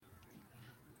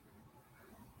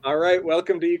All right,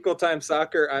 welcome to Equal Time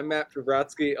Soccer. I'm Matt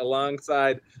Pravratsky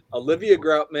alongside Olivia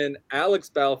Groutman, Alex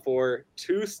Balfour,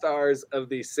 two stars of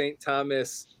the St.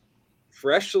 Thomas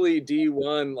freshly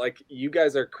D1. Like you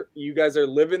guys are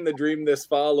living the dream this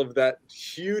fall of that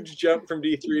huge jump from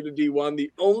D3 to D1,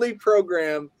 the only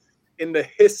program in the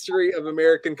history of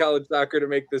American college soccer to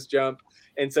make this jump.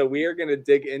 And so we are going to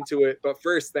dig into it. But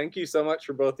first, thank you so much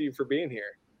for both of you for being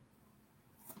here.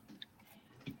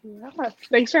 Yeah,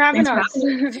 thanks for having us.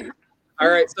 All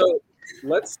right, so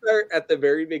let's start at the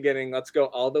very beginning. Let's go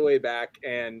all the way back.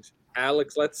 And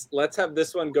Alex, let's have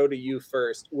this one go to you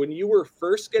first. When you were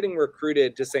first getting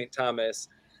recruited to St. Thomas,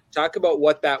 talk about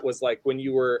what that was like when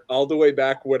you were all the way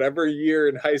back, whatever year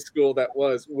in high school that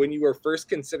was, when you were first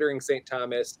considering St.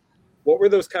 Thomas. What were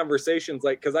those conversations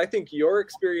like? Because I think your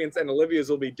experience and Olivia's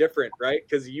will be different, right?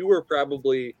 Because you were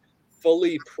probably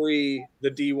fully pre the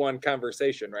D1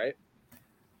 conversation, right?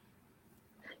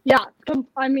 Yeah,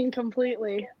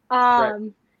 completely.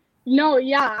 Right. No,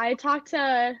 yeah, I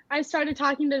started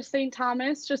talking to St.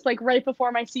 Thomas just like right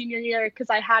before my senior year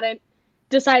because I hadn't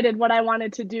decided what I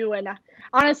wanted to do. And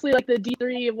honestly, like the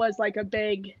D3 was like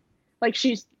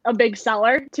she's a big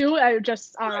seller too. I Right.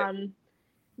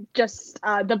 just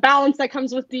the balance that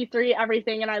comes with D3,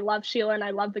 everything. And I love Sheila and I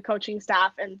love the coaching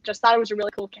staff and just thought it was a really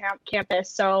cool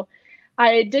campus. So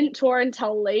I didn't tour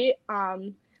until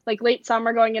like late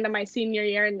summer going into my senior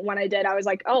year. And when I did, I was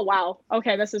like, oh, wow,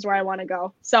 okay, this is where I want to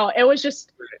go. So it was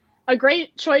just a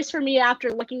great choice for me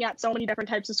after looking at so many different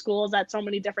types of schools at so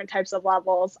many different types of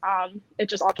levels. It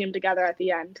just all came together at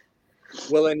the end.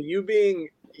 Well, and you being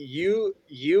you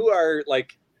are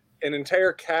like an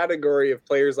entire category of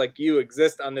players like you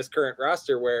exist on this current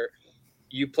roster where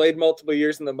you played multiple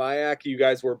years in the MIAC. You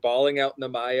guys were balling out in the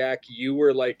MIAC. You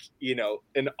were like,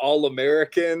 an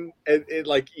All-American.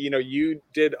 Like, you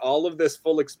did all of this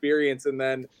full experience. And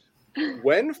then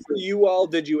when for you all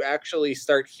did you actually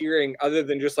start hearing, other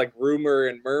than just like rumor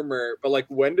and murmur, but like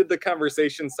when did the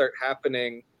conversation start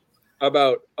happening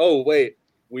about, oh, wait,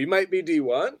 we might be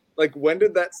D1? Like, when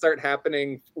did that start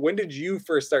happening? When did you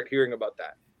first start hearing about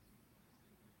that?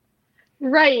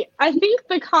 Right. I think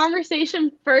the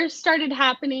conversation first started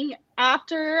happening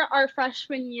after our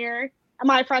freshman year,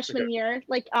 my Okay. freshman year,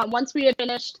 like once we had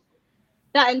finished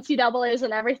the NCAA's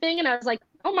and everything. And I was like,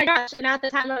 oh my gosh. And at the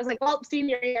time I was like, well,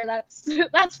 senior year, that's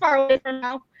that's far away from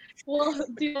now. We'll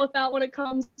deal with that when it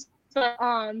comes. But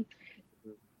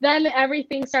then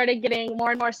everything started getting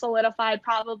more and more solidified,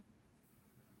 probably,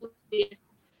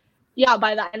 yeah,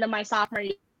 by the end of my sophomore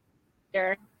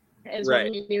year is when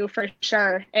Right. we knew for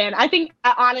sure. And I think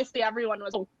honestly, everyone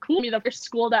was so cool to be the first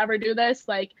school to ever do this.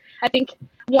 Like, I think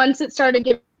once it started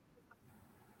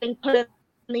getting put in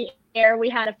the air, we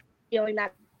had a feeling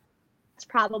that that's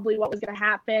probably what was going to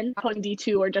happen, putting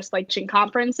D2 or just like chin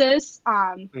conferences.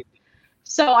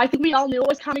 So I think we all knew it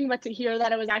was coming, but to hear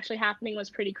that it was actually happening was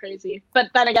pretty crazy.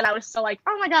 But then again, I was still like,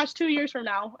 oh my gosh, 2 years from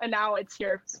now. And now it's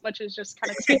here, which is just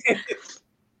kind of crazy.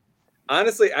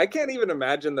 Honestly, I can't even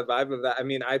imagine the vibe of that. I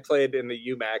mean, I played in the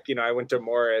UMAC, I went to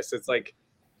Morris. It's like,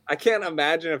 I can't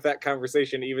imagine if that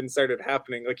conversation even started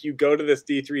happening. Like, you go to this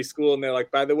D3 school and they're like,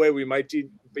 by the way, we might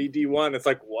be D1. It's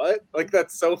like, what? Like,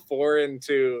 that's so foreign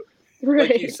to,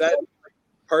 like you Right. said,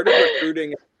 part of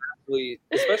recruiting,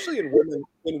 especially in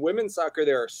women's soccer,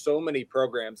 there are so many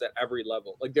programs at every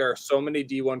level. Like, there are so many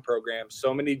D1 programs,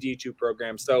 so many D2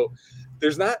 programs. So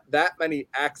there's not that many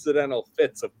accidental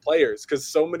fits of players because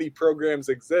so many programs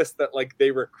exist that like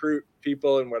they recruit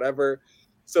people and whatever.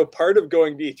 So part of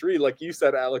going D3, like you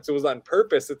said, Alex, it was on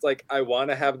purpose. It's like I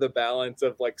want to have the balance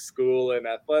of like school and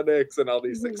athletics and all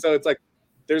these Mm-hmm. things. So it's like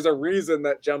there's a reason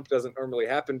that jump doesn't normally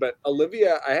happen. But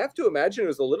Olivia, I have to imagine it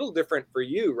was a little different for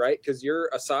you, right? Because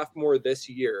you're a sophomore this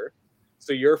year.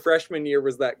 So your freshman year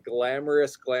was that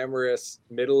glamorous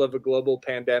middle of a global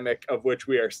pandemic, of which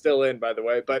we are still in, by the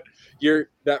way. But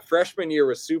that freshman year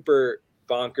was super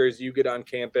bonkers. You get on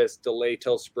campus, delay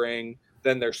till spring,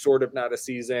 then there's sort of not a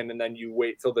season, and then you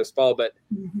wait till this fall. But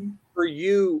Mm-hmm. for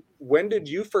you, when did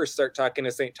you first start talking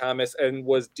to St. Thomas, and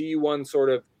was D1 sort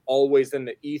of always in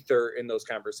the ether in those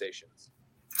conversations?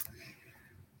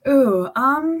 Ooh,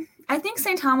 I think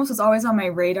St. Thomas was always on my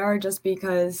radar just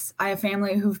because I have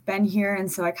family who've been here,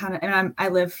 and so I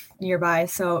live nearby,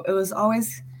 so it was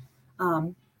always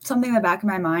something in the back of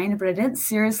my mind. But I didn't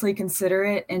seriously consider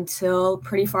it until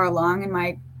pretty far along in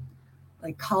my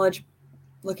like college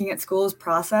looking at schools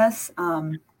process.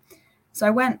 So I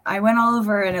went all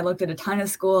over and I looked at a ton of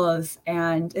schools,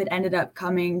 and it ended up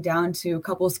coming down to a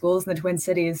couple of schools in the Twin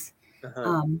Cities. Uh-huh.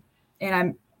 Um,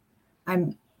 and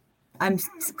I'm I'm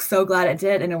so glad it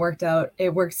did, and it worked out.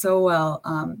 It worked so well,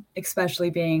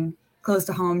 especially being close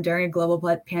to home during a global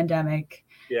pandemic.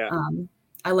 Yeah.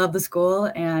 I love the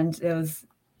school, and it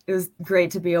was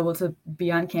great to be able to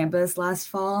be on campus last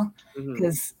fall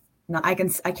because I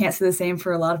can't say the same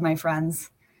for a lot of my friends.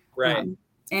 Right.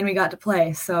 And we got to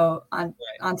play. So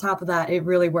on top of that, it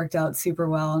really worked out super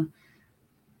well.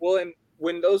 Well, and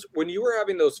when you were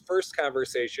having those first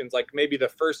conversations, like maybe the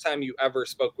first time you ever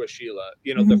spoke with Sheila,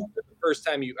 you know, the first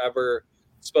time you ever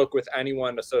spoke with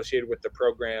anyone associated with the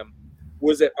program,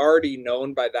 was it already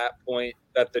known by that point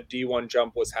that the D1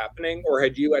 jump was happening, or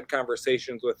had you had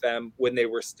conversations with them when they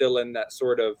were still in that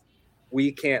sort of,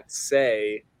 we can't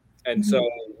say, and so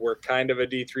we're kind of a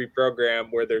D3 program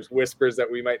where there's whispers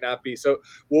that we might not be? So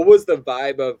what was the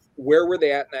vibe of, where were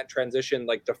they at in that transition,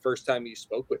 like the first time you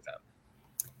spoke with them?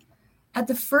 At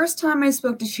the first time I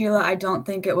spoke to Sheila, I don't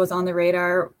think it was on the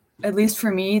radar. At least for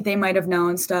me, they might have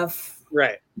known stuff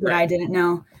that I didn't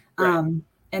know.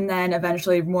 And then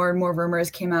eventually more and more rumors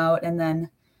came out. And then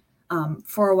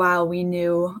for a while we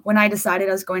knew, when I decided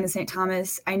I was going to St.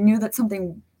 Thomas, I knew that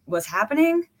something was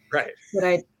happening. Right. But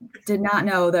I did not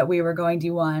know that we were going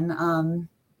D1.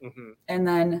 And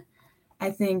then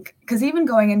I think, because even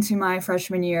going into my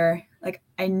freshman year, like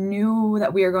I knew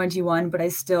that we were going D1, but I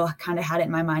still kind of had it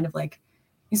in my mind of like,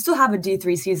 you still have a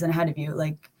D3 season ahead of you.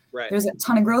 Like there's a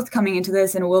ton of growth coming into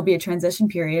this, and it will be a transition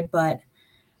period, but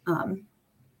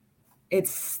it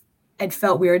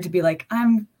felt weird to be like,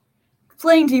 I'm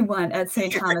playing D1 at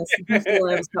St. Thomas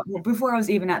before I was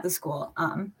even at the school.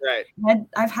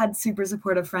 I've had super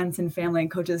supportive friends and family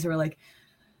and coaches who are like,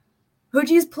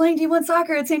 Hoji's playing D1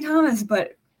 soccer at St. Thomas,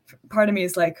 but part of me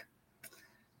is like,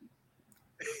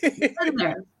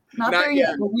 not there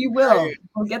yet, but we will.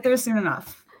 We'll get there soon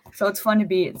enough. So it's fun to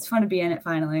be in it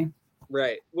finally.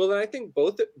 Right. Well, then I think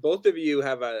both of you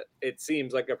have it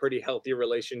seems like a pretty healthy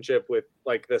relationship with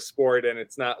like the sport, and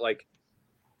it's not like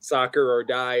soccer or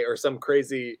die or some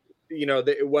crazy, you know,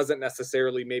 that it wasn't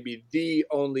necessarily maybe the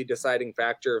only deciding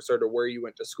factor of sort of where you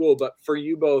went to school. But for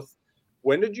you both,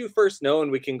 when did you first know,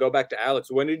 and we can go back to Alex,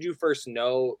 when did you first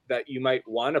know that you might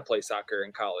want to play soccer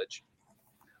in college?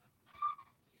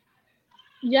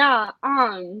 Yeah,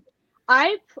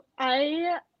 I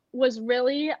was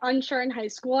really unsure in high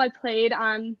school. I played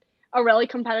on a really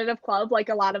competitive club, like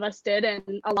a lot of us did,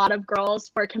 and a lot of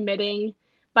girls were committing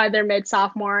by their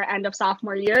mid-sophomore, end of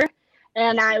sophomore year.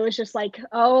 And I was just like,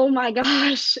 oh my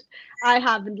gosh, I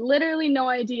have literally no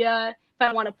idea if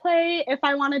I want to play, if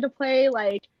I wanted to play,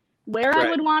 like where I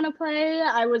would want to play.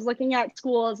 I was looking at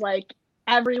schools like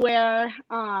everywhere.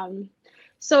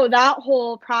 So that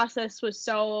whole process was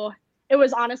it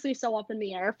was honestly so up in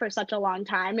the air for such a long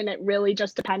time. And it really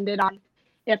just depended on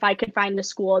if I could find a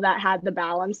school that had the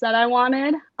balance that I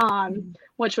wanted,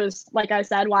 which was, like I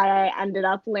said, why I ended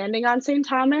up landing on St.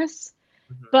 Thomas.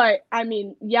 But I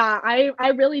mean, yeah, I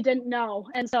really didn't know.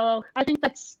 And so I think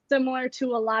that's similar to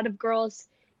a lot of girls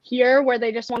here, where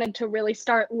they just wanted to really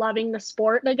start loving the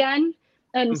sport again,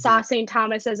 and saw St.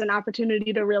 Thomas as an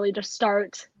opportunity to really just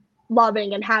start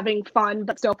loving and having fun,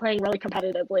 but still playing really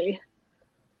competitively.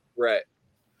 Right.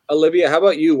 Olivia, how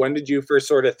about you? When did you first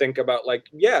sort of think about like,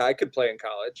 yeah, I could play in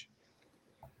college?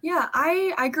 Yeah,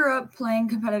 I grew up playing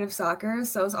competitive soccer,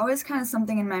 so it was always kind of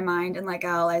something in my mind. And like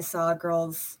Al, I saw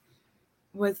girls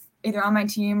with either on my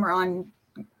team or on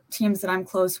teams that I'm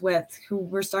close with who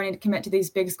were starting to commit to these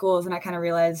big schools. And I kind of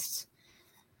realized,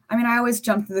 I mean, I always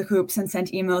jumped through the hoops and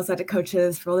sent emails out to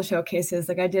coaches for all the showcases.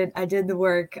 Like I did the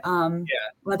work,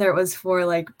 whether it was for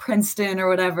like Princeton or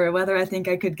whatever, whether I think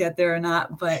I could get there or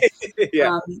not. But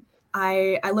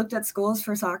I looked at schools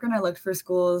for soccer, and I looked for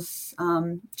schools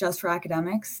just for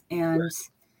academics. And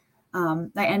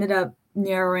I ended up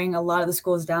narrowing a lot of the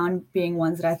schools down, being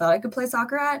ones that I thought I could play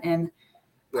soccer at. And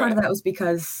part of that was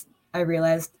because I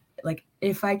realized, like,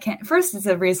 if I can't, first it's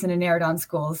a reason to narrow down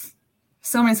schools.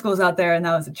 So many schools out there, and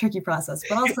that was a tricky process.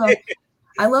 But also,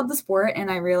 I love the sport, and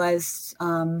I realized,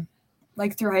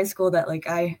 like through high school, that like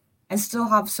I still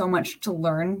have so much to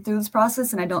learn through this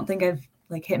process, and I don't think I've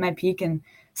like hit my peak. And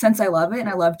since I love it and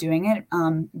I love doing it,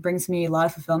 brings me a lot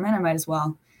of fulfillment, I might as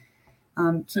well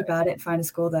keep at it, find a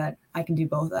school that I can do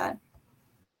both at.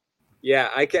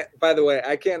 Yeah, I can't, by the way,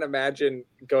 I can't imagine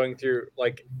going through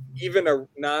like even a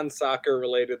non-soccer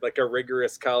related, like a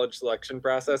rigorous college selection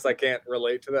process. I can't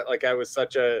relate to that. Like I was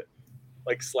such a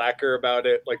like slacker about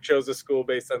it, like chose a school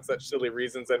based on such silly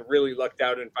reasons and really lucked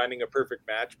out in finding a perfect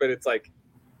match. But it's like,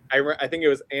 I think it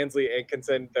was Ansley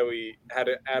Atkinson that we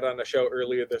had on a show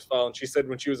earlier this fall. And she said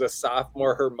when she was a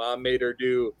sophomore, her mom made her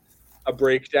do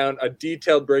a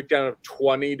detailed breakdown of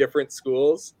 20 different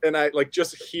schools. And I like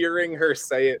just hearing her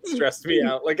say it stressed me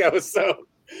out. Like I was so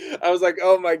I was like,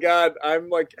 oh my God, I'm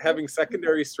like having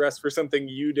secondary stress for something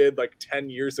you did like 10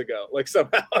 years ago. Like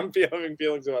somehow I'm having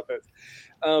feelings about this.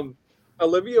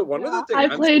 Olivia, one other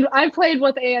thing I played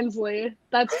with Ansley.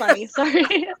 That's funny.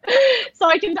 Sorry. So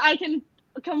I can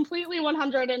completely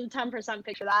 110%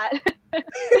 picture that.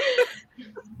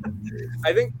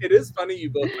 I think it is funny you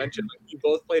both mentioned like you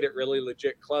both played at really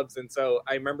legit clubs. And so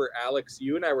I remember Alex,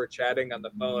 you and I were chatting on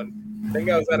the phone. I think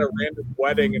I was at a random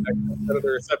wedding and I got out of the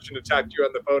reception to talk to you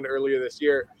on the phone earlier this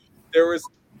year.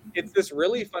 It's this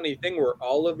really funny thing where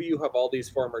all of you have all these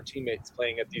former teammates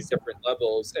playing at these different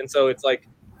levels. And so it's like,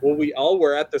 well, we all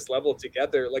were at this level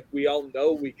together. Like we all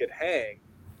know we could hang.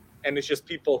 And it's just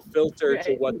people filter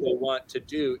to what they want to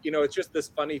do. You know, it's just this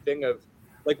funny thing of,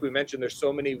 like we mentioned, there's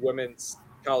so many women's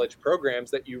college programs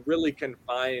that you really can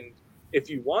find, if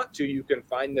you want to, you can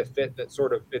find the fit that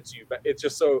sort of fits you. But it's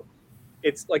just so,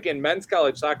 it's like in men's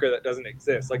college soccer that doesn't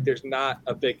exist. Like there's not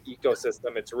a big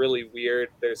ecosystem. It's really weird.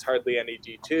 There's hardly any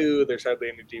D2, there's hardly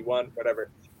any D1, whatever.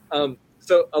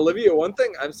 So Olivia, one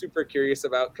thing I'm super curious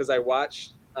about, because I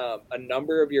watched a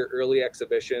number of your early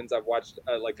exhibitions. I've watched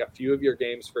like a few of your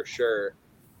games for sure.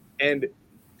 And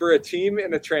for a team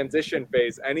in a transition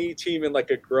phase, any team in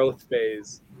like a growth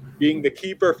phase, being the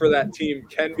keeper for that team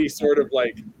can be sort of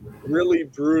like really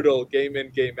brutal game in,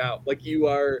 game out. Like you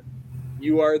are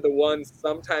the one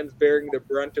sometimes bearing the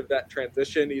brunt of that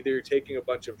transition. Either you're taking a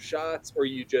bunch of shots or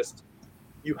you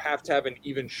have to have an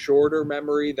even shorter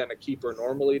memory than a keeper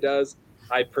normally does.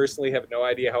 I personally have no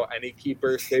idea how any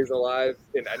keeper stays alive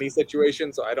in any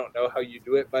situation, so I don't know how you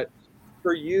do it. But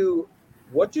for you,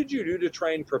 what did you do to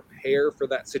try and prepare for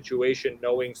that situation,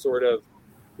 knowing sort of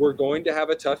we're going to have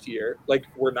a tough year, like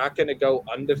we're not going to go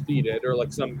undefeated or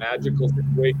like some magical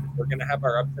situation. We're going to have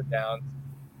our ups and downs,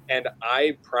 and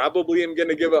I probably am going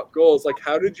to give up goals. Like,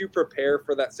 how did you prepare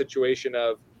for that situation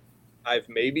of, I've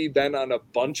maybe been on a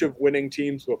bunch of winning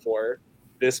teams before.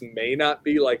 This may not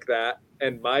be like that,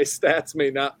 and my stats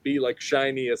may not be like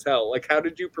shiny as hell. Like, how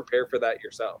did you prepare for that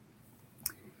yourself?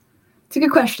 It's a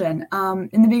good question.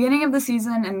 In the beginning of the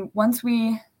season, and once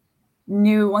we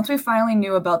finally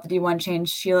knew about the D1 change,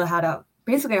 Sheila had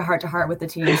basically a heart-to-heart with the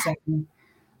team saying,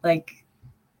 like,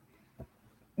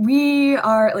 we're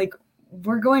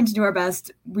going to do our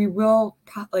best. We will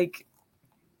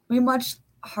be much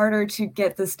harder to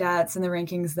get the stats and the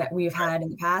rankings that we've had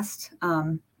in the past.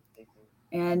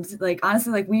 And like,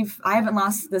 honestly, like I haven't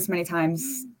lost this many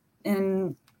times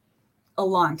in a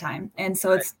long time. And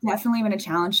so it's definitely been a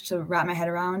challenge to wrap my head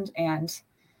around. And,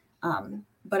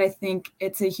 but I think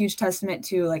it's a huge testament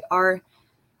to like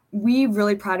we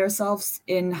really pride ourselves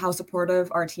in how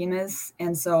supportive our team is.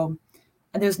 And so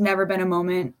there's never been a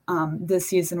moment this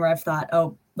season where I've thought,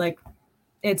 oh, like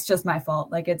it's just my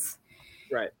fault. Like it's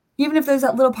right. Even if there's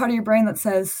that little part of your brain that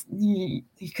says you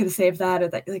could have saved that, or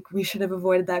that like we should have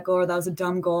avoided that goal, or that was a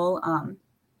dumb goal.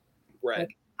 Right.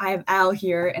 Like, I have Al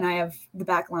here, and I have the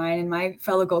back line and my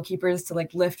fellow goalkeepers to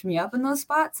like lift me up in those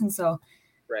spots, and so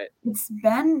it's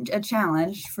been a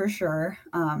challenge for sure.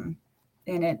 And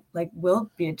it like will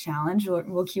be a challenge.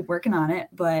 We'll keep working on it,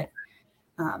 but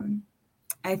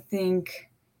I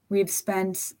think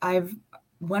I've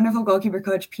wonderful goalkeeper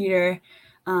coach Peter.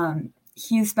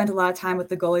 He's spent a lot of time with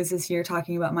the goalies this year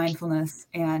talking about mindfulness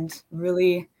and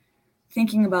really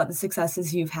thinking about the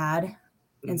successes you've had.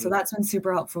 Mm-hmm. And so that's been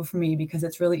super helpful for me because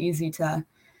it's really easy to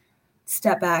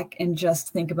step back and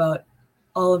just think about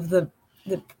all of the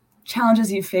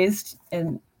challenges you've faced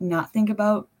and not think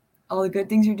about all the good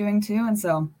things you're doing too. And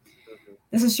so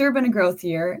this has sure been a growth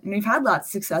year, and we've had lots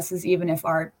of successes, even if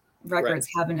our records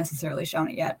haven't necessarily shown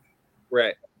it yet.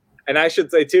 Right. And I should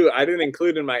say, too, I didn't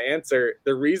include in my answer,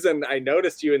 the reason I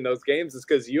noticed you in those games is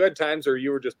because you had times where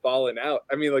you were just balling out.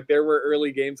 I mean, like, there were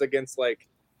early games against, like,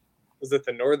 was it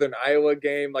the Northern Iowa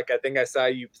game? Like, I think I saw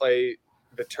you play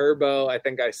the Turbo. I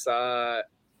think I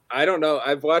don't know.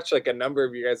 I've watched, like, a number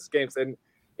of you guys' games, and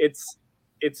it's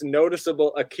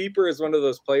noticeable. A keeper is one of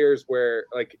those players where,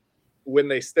 like, when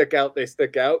they stick out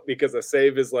because a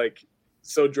save is, like,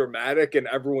 so dramatic and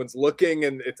everyone's looking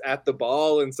and it's at the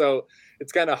ball. And so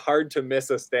it's kind of hard to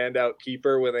miss a standout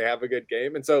keeper when they have a good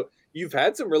game. And so you've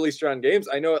had some really strong games.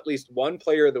 I know at least one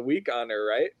player of the week honor,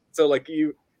 right? So like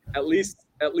you, at least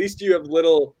you have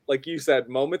little, like you said,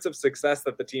 moments of success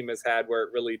that the team has had where it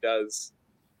really does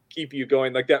keep you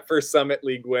going. Like that first Summit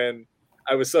League win,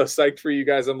 I was so psyched for you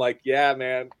guys. I'm like, yeah,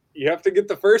 man, you have to get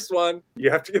the first one.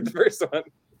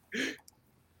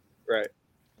 Right.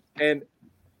 And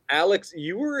Alex,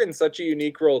 you were in such a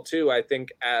unique role too, I think,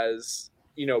 as,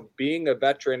 you know, being a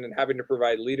veteran and having to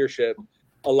provide leadership.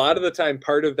 A lot of the time,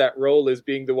 part of that role is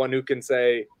being the one who can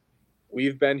say,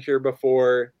 we've been here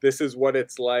before, this is what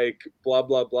it's like, blah,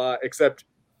 blah, blah, except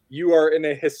you are in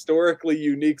a historically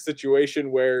unique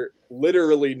situation where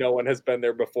literally no one has been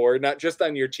there before, not just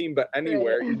on your team, but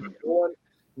anywhere. Right.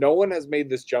 No one has made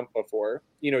this jump before.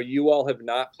 You all have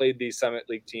not played these Summit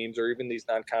League teams or even these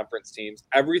non-conference teams.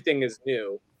 Everything is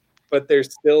new, but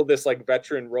there's still this like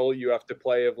veteran role you have to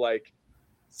play of like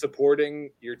supporting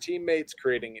your teammates,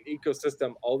 creating an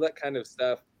ecosystem, all that kind of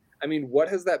stuff. I mean, what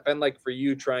has that been like for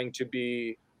you trying to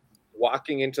be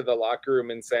walking into the locker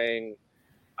room and saying,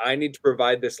 I need to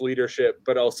provide this leadership,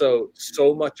 but also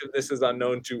so much of this is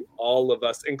unknown to all of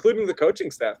us, including the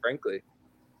coaching staff, frankly.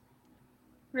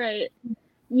 Right.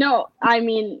 No, I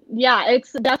mean, yeah,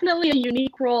 it's definitely a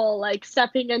unique role, like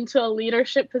stepping into a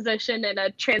leadership position in a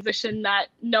transition that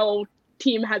no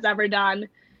team has ever done.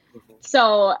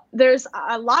 So there's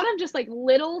a lot of just like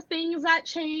little things that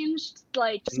changed,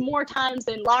 like just more times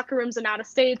in locker rooms and out of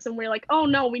states. And we're like, oh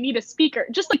no, we need a speaker.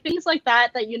 Just like things like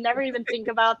that you never even think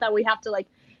about, that we have to like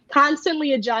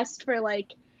constantly adjust for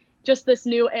like just this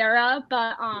new era.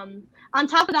 But on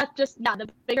top of that, just the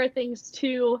bigger things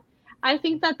too. I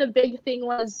think that the big thing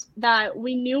was that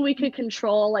we knew we could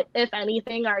control, like, if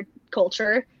anything, our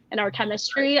culture and our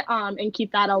chemistry, and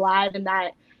keep that alive. And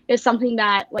that is something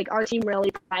that like our team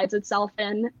really prides itself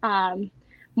in,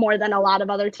 more than a lot of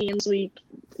other teams. We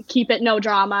keep it no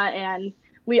drama, and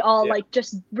we all like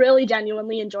just really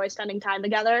genuinely enjoy spending time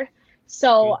together.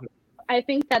 So I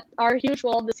think that our huge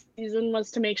role this season was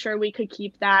to make sure we could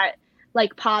keep that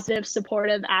like positive,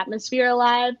 supportive atmosphere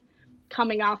alive,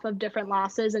 coming off of different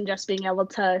losses, and just being able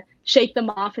to shake them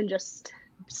off and just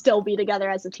still be together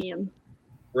as a team.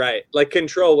 Right. Like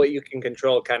control what you can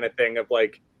control kind of thing of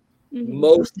like,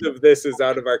 most of this is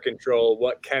out of our control.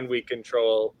 What can we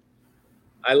control?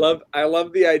 I love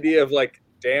the idea of like,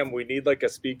 damn, we need like a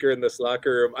speaker in this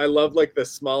locker room. I love like the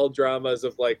small dramas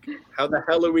of like, how the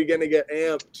hell are we going to get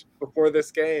amped before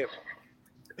this game?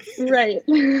 Right.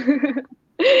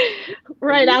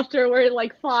 Right after we're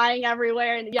like flying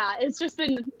everywhere, and it's just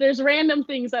been, there's random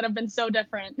things that have been so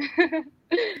different.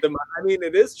 I mean,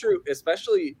 it is true,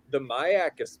 especially the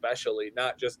MIAC, especially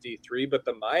not just D3, but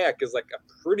the MIAC is like a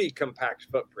pretty compact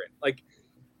footprint. Like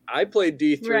I played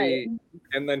D3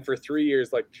 and then for 3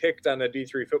 years like kicked on a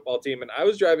D3 football team, and I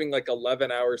was driving like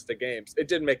 11 hours to games. It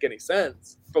didn't make any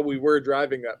sense, but we were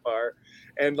driving that far.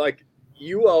 And like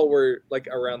you all were like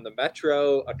around the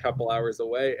metro, a couple hours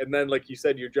away, and then like you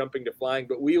said, you're jumping to flying.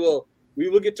 But we will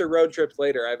get to road trips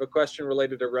later. I have a question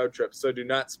related to road trips, so do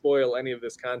not spoil any of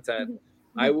this content.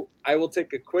 I will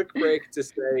take a quick break to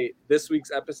say this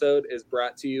week's episode is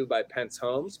brought to you by Pence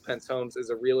Homes. Pence Homes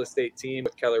is a real estate team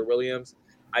with Keller Williams.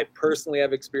 I personally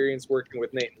have experience working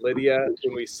with Nate and Lydia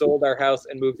when we sold our house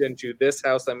and moved into this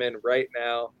house I'm in right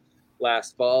now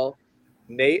last fall.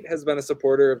 Nate has been a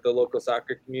supporter of the local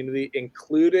soccer community,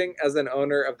 including as an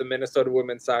owner of the Minnesota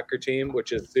women's soccer team,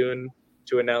 which is soon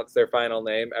to announce their final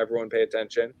name. Everyone pay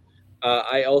attention.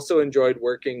 I also enjoyed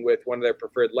working with one of their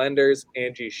preferred lenders,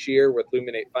 Angie Shear with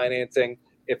Luminate Financing.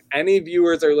 If any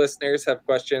viewers or listeners have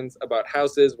questions about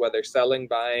houses, whether selling,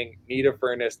 buying, need a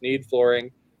furnace, need flooring,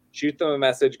 shoot them a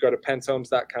message. Go to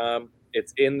pencehomes.com.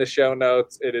 It's in the show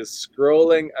notes. It is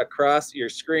scrolling across your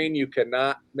screen. You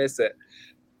cannot miss it.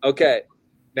 Okay.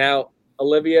 Now,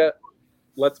 Olivia,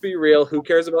 let's be real. Who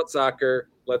cares about soccer?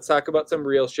 Let's talk about some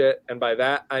real shit. And by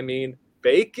that, I mean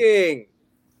baking.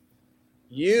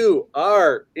 You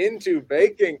are into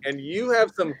baking and you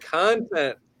have some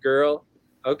content, girl.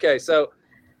 Okay, so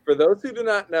for those who do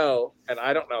not know, and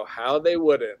I don't know how they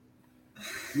wouldn't,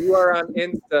 you are on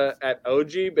Insta at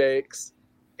OG Bakes,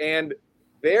 and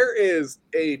there is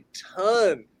a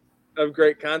ton of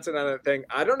great content on that thing.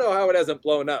 I don't know how it hasn't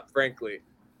blown up, frankly.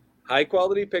 High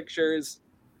quality pictures,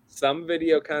 some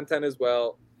video content as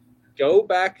well. Go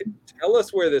back, tell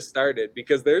us where this started,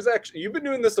 because there's actually, you've been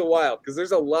doing this a while, because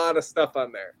there's a lot of stuff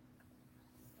on there.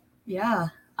 Yeah.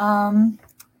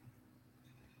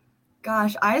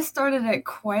 Gosh, I started it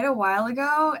quite a while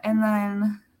ago, and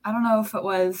then I don't know if it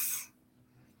was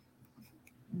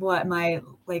my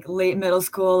like late middle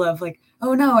school of like,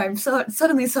 oh no, I'm so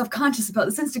suddenly self-conscious about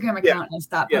this Instagram account, and I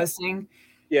stopped posting.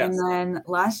 And then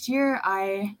last year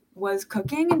I was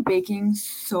cooking and baking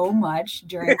so much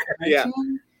during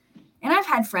quarantine. And I've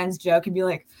had friends joke and be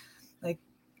like,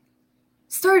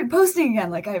 start posting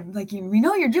again. Like we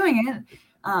know you're doing it.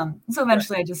 So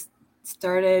eventually I just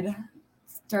started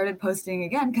posting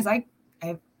again, because I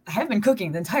have been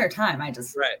cooking the entire time. I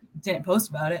just didn't post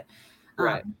about it.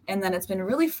 And then it's been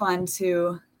really fun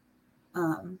to,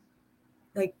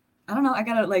 I don't know. I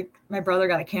got my brother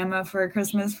got a camera for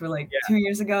Christmas for 2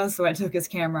 years ago. So I took his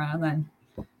camera, and then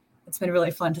it's been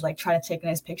really fun to like try to take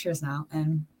nice pictures now.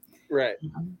 And Right.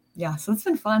 Yeah, so it's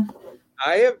been fun.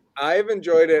 I've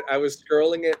enjoyed it. I was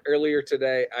scrolling it earlier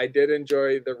today. I did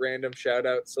enjoy the random shout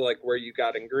outs. So like where you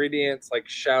got ingredients, like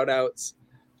shout outs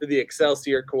to the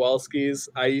Excelsior Kowalskis.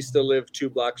 I used to live 2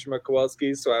 blocks from a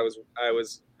Kowalski's, so I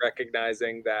was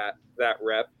recognizing that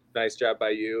rep. Nice job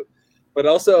by you. But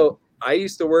also I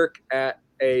used to work at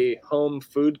a home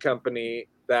food company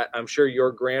that I'm sure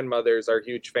your grandmothers are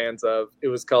huge fans of. It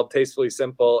was called Tastefully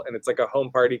Simple, and it's like a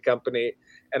home party company.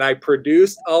 And I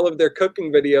produced all of their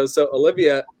cooking videos. So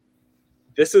Olivia,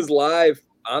 this is live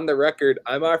on the record.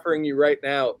 I'm offering you right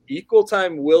now, Equal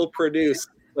Time will produce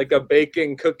like a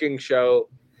baking cooking show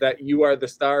that you are the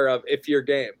star of if you're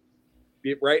game.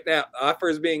 Right now,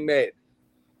 offers being made.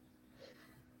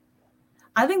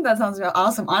 I think that sounds real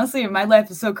awesome. Honestly, my life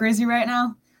is so crazy right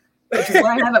now, which is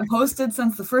why I haven't posted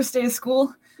since the first day of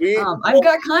school. I've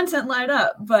got content lined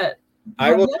up, but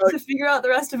I will have to figure out the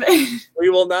rest of it.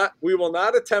 We will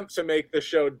not attempt to make the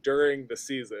show during the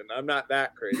season. I'm not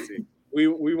that crazy. we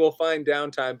will find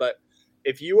downtime, but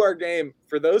if you are game,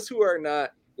 for those who are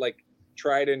not like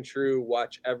tried and true,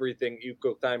 watch everything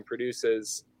Equal Time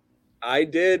produces. I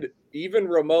did, even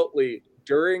remotely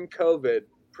during COVID,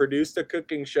 produced a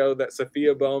cooking show that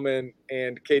Sophia Bowman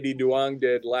and Katie Duong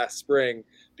did last spring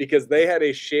because they had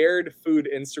a shared food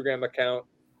Instagram account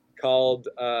called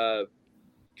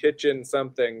Kitchen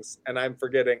Somethings, and I'm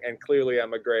forgetting, and clearly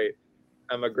I'm a great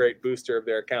booster of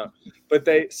their account. But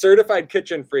they Certified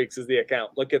Kitchen Freaks is the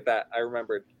account. Look at that. I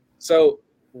remembered. So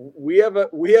we have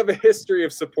a history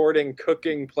of supporting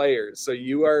cooking players. So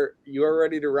you are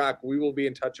ready to rock. We will be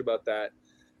in touch about that.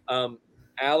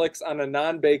 Alex, on a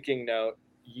non-baking note,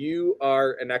 you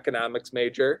are an economics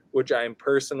major, which I am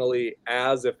personally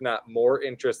as, if not more,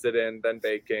 interested in than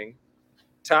baking.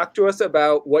 Talk to us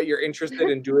about what you're interested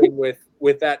in doing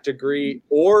with that degree,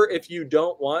 or if you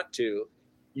don't want to,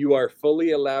 you are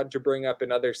fully allowed to bring up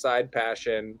another side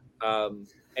passion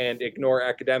and ignore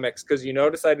academics, because you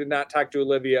notice I did not talk to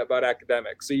Olivia about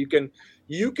academics. So you can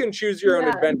choose your own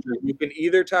adventure. You can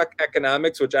either talk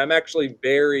economics, which I'm actually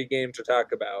very game to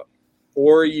talk about,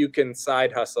 or you can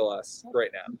side hustle us right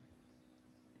now.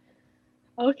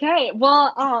 Okay.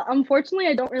 Well, unfortunately,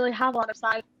 I don't really have a lot of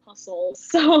side hustles,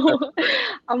 so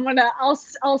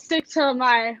I'll stick to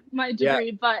my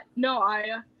degree. Yeah. But no,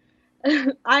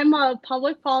 I'm a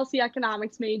public policy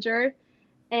economics major,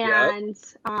 and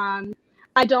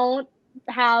I don't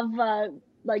have a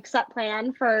set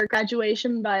plan for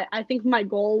graduation, but I think my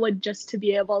goal would just to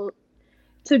be able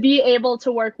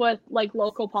to work with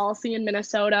local policy in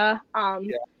Minnesota,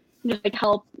 just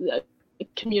help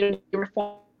community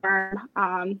reform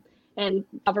and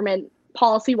government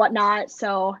policy, whatnot.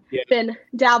 So been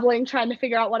dabbling, trying to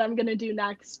figure out what I'm gonna do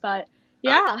next. But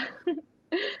yeah.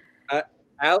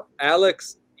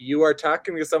 Alex, you are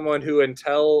talking to someone who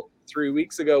until 3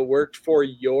 weeks ago worked for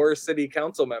your city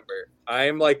council member.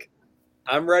 I'm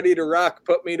ready to rock.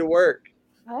 Put me to work.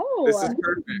 Oh, this is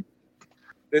perfect.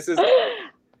 This is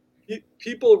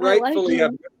people rightfully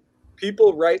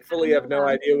have no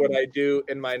idea what I do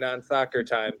in my non-soccer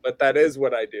time, but that is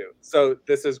what I do. So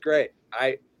this is great.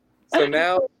 So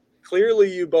now clearly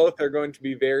you both are going to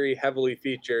be very heavily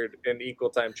featured in Equal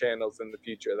Time channels in the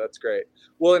future. That's great.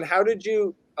 Well, and how did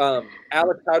you,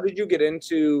 Alex, how did you get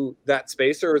into that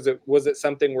space? Or was it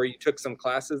something where you took some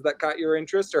classes that caught your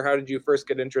interest, or how did you first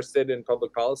get interested in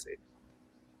public policy?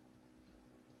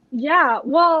 Yeah,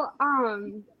 well,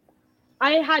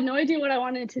 I had no idea what I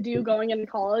wanted to do going into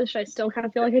college. I still kind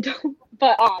of feel like I don't,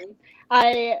 but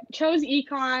I chose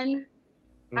econ.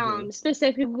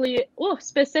 Specifically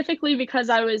because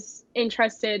I was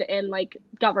interested in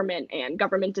government and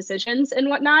government decisions and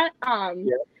whatnot.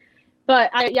 But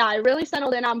I really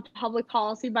settled in on public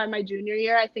policy by my junior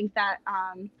year. I think that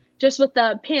just with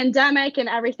the pandemic and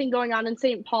everything going on in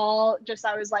St. Paul,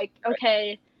 I was like,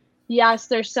 okay, yes,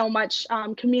 there's so much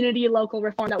community local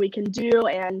reform that we can do,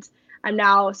 and I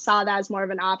now saw that as more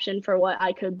of an option for what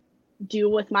I could do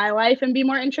with my life and be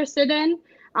more interested in,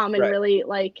 and really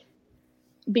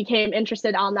became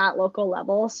interested on that local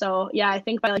level. So I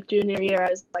think by junior year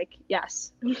I was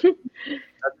yes.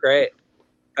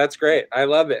 That's great. I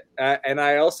love it. And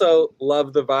I also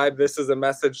love the vibe. This is a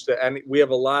message to, and we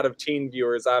have a lot of teen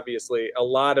viewers, obviously. A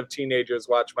lot of teenagers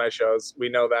watch my shows. We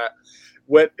know that.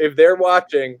 If they're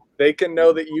watching, they can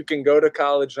know that you can go to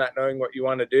college not knowing what you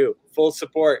want to do. Full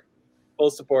support.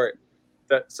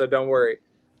 So don't worry.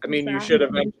 I mean,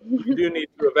 exactly. You do need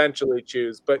to eventually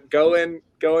choose, but go in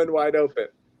wide open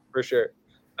for sure.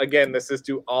 Again, this is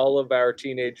to all of our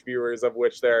teenage viewers, of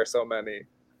which there are so many.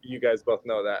 You guys both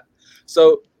know that.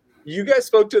 So you guys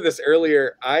spoke to this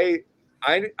earlier. I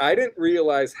I didn't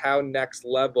realize how next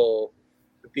level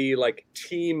the like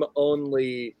team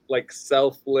only, like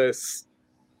selfless,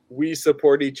 we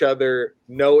support each other,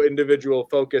 no individual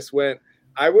focus went.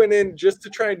 I went in just to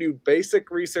try and do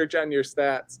basic research on your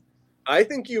stats. I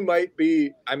think you might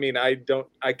be, I mean, I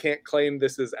can't claim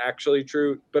this is actually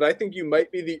true, but I think you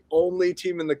might be the only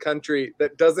team in the country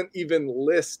that doesn't even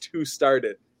list who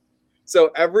started.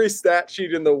 So every stat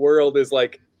sheet in the world is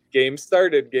like games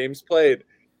started, games played.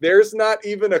 There's not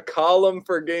even a column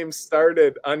for games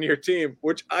started on your team,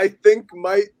 which I think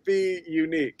might be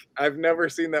unique. I've never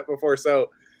seen that before. So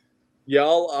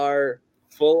y'all are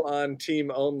full on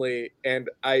team only. And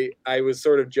I was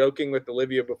sort of joking with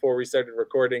Olivia before we started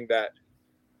recording that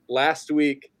last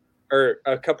week or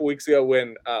a couple weeks ago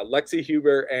when Lexi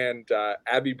Huber and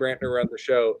Abby Brantner were on the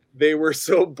show, they were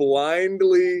so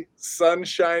blindly,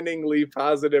 sunshiningly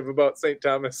positive about St.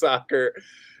 Thomas soccer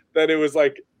that it was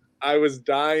like I was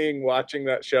dying watching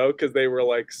that show because they were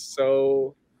like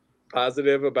so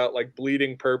positive about like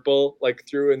bleeding purple, like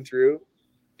through and through.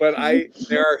 But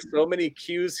there are so many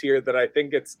cues here that I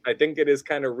think it is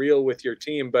kind of real with your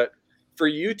team. But for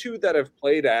you two that have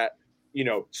played at, you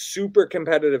know, super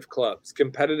competitive clubs,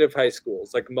 competitive high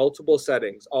schools, like multiple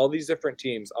settings, all these different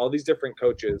teams, all these different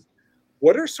coaches,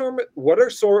 what are some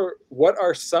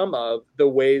of the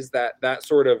ways that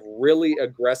sort of really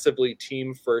aggressively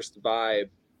team first vibe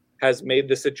has made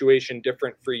the situation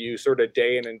different for you sort of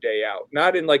day in and day out?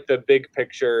 Not in like the big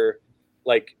picture,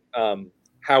 like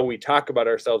how we talk about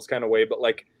ourselves kind of way, but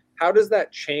like how does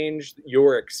that change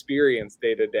your experience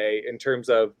day to day in terms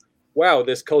of, wow,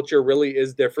 this culture really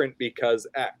is different because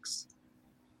X?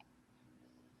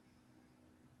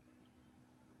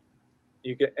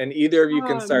 You can, and either of you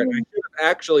can start. I should have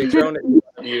actually thrown it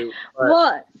to you.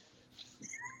 Well,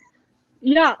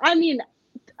 yeah, I mean,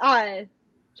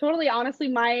 totally honestly,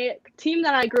 my team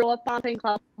that I grew up on playing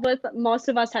club with, most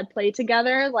of us had played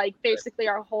together like basically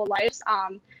our whole lives.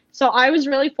 So I was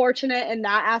really fortunate in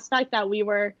that aspect that we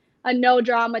were a no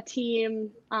drama team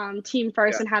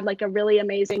first, and had like a really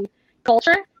amazing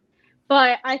culture.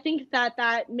 But I think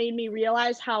that made me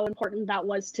realize how important that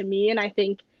was to me. And I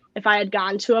think if I had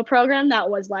gone to a program that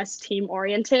was less team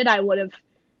oriented, I would have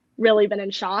really been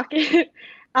in shock.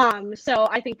 So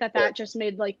I think that just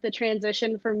made like the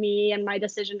transition for me and my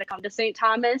decision to come to St.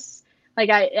 Thomas. Like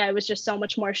I was just so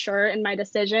much more sure in my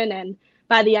decision. And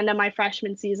by the end of my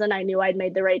freshman season, I knew I'd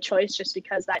made the right choice, just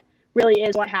because that really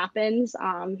is what happens.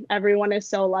 Everyone is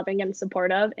so loving and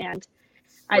supportive. And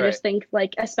I just think,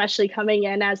 like, especially coming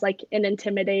in as like an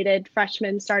intimidated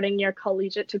freshman starting your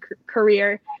collegiate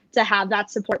career, to have that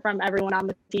support from everyone on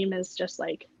the team is just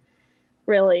like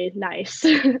really nice.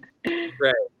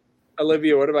 Right.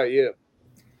 Olivia, what about you?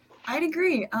 I'd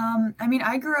agree. I mean,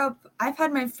 I've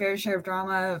had my fair share of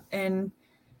drama in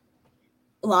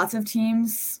lots of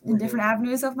teams in different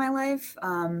avenues of my life.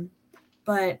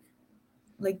 But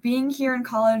like being here in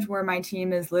college where my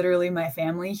team is literally my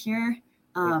family here,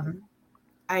 I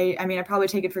mean, I probably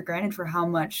take it for granted for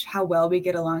how well we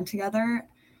get along together.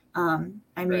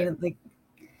 I mean, like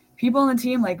people on the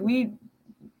team, like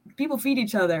people feed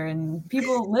each other and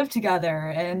people live together,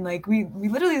 and like we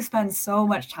literally spend so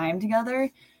much time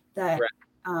together that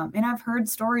and I've heard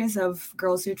stories of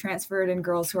girls who transferred and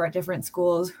girls who are at different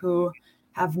schools who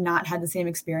have not had the same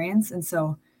experience, and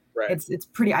so it's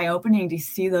pretty eye-opening to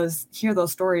hear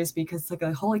those stories, because it's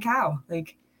like holy cow,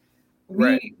 like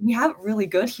we have it really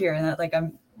good here, and that like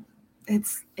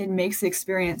it makes the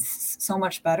experience so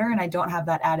much better, and I don't have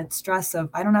that added stress of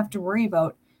I don't have to worry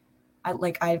about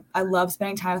I love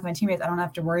spending time with my teammates. I don't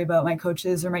have to worry about my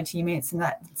coaches or my teammates, and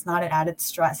that it's not an added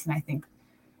stress. And I think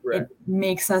it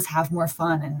makes us have more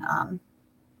fun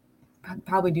and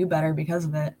probably do better because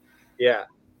of it. Yeah.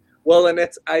 Well, and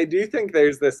I do think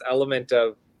there's this element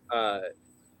of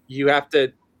you have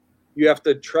to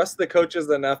trust the coaches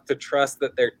enough to trust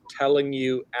that they're telling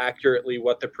you accurately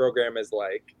what the program is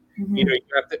like. Mm-hmm. You know, you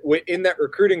have to, in that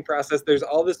recruiting process, there's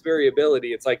all this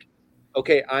variability. It's like,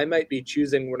 okay, I might be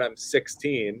choosing when I'm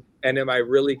 16, and am I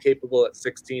really capable at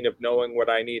 16 of knowing what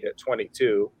I need at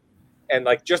 22? And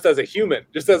like, just as a human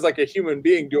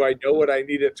being, do I know what I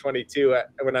need at 22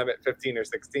 when I'm at 15 or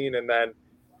 16? And then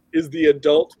is the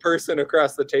adult person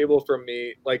across the table from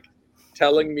me like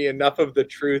telling me enough of the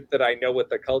truth that I know what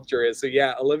the culture is? So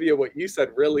yeah, Olivia, what you said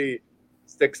really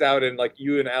sticks out, and like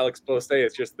you and Alex both say,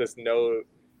 it's just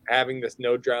having this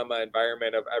no drama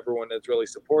environment of everyone that's really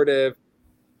supportive.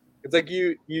 It's like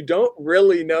you don't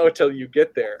really know till you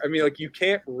get there. I mean, like you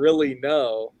can't really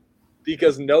know,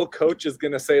 because no coach is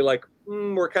gonna say like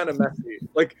we're kind of messy,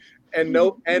 like,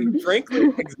 and frankly,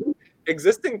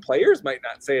 existing players might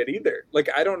not say it either. Like,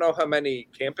 I don't know how many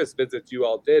campus visits you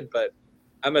all did, but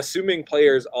I'm assuming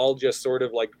players all just sort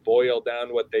of like boil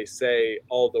down what they say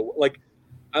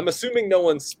I'm assuming no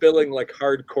one's spilling like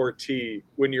hardcore tea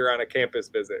when you're on a campus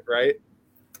visit, right?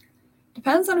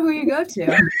 Depends on who you go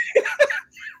to.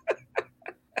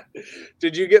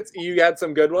 Did you had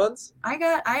some good ones?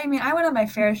 I went on my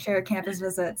fair share of campus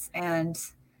visits, and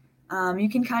you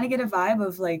can kind of get a vibe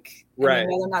of like right.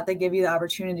 whether or not they give you the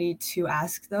opportunity to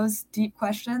ask those deep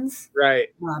questions. Right.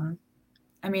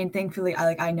 Thankfully,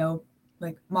 I know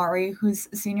like Mari, who's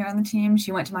a senior on the team.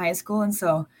 She went to my high school, and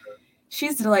so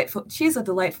she's a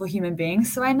delightful human being.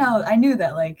 So I knew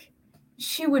that like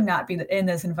she would not be in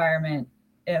this environment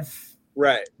if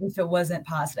it wasn't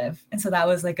positive. And so that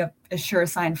was like a sure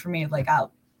sign for me of like,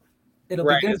 it'll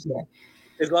be good here.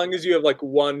 As long as you have like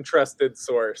one trusted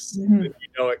source, then you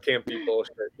know it can't be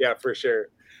bullshit. Yeah, for sure.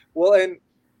 Well, and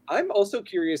I'm also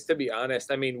curious, to be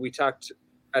honest. I mean, we talked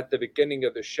at the beginning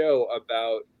of the show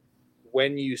about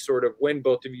when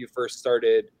both of you first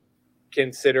started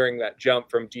considering that jump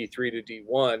from D3 to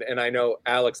D1. And I know,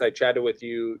 Alex, I chatted with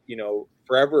you,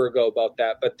 forever ago about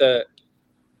that. But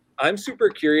I'm super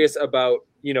curious about,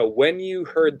 when you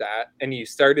heard that and you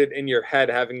started in your head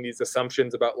having these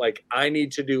assumptions about like, I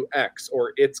need to do X,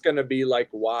 or it's going to be like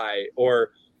Y,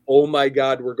 or, oh my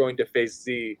God, we're going to face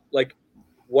Z. Like,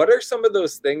 what are some of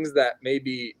those things that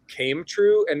maybe came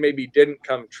true and maybe didn't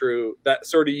come true that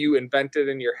sort of you invented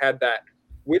in your head, that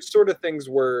which sort of things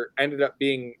ended up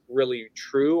being really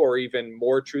true or even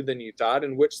more true than you thought?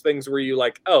 And which things were you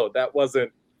like, oh, that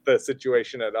wasn't the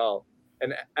situation at all?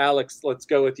 And Alex, let's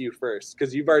go with you first,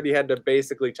 because you've already had to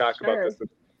basically talk about this.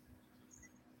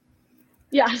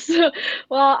 Yes.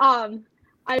 Well,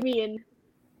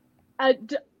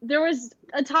 there was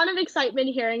a ton of excitement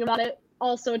hearing about it.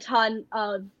 Also a ton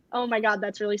of, oh my God,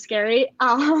 that's really scary.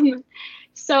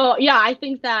 So yeah, I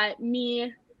think that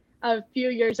me a few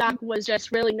years back was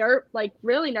just really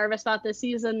nervous about this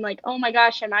season. Like, oh my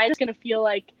gosh, am I just going to feel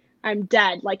like I'm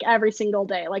dead like every single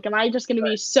day? Like, am I just going to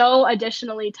be so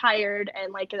additionally tired?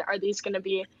 And like, is it going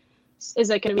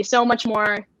to be so much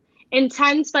more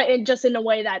intense, but just in a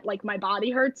way that like my body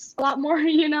hurts a lot more,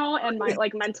 and my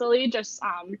like mentally just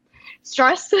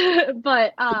stressed.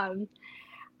 But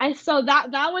so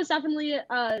that was definitely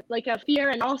like a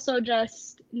fear, and also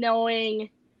just knowing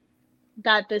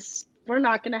that we're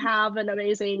not going to have an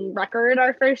amazing record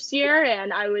our first year,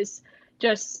 and I was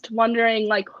just wondering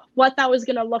like what that was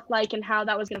going to look like and how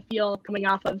that was going to feel coming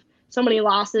off of so many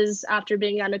losses after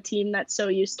being on a team that's so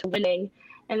used to winning.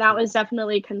 And that was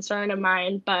definitely a concern of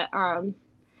mine. But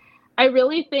I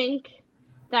really think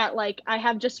that like I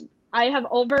have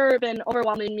been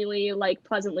overwhelmingly like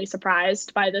pleasantly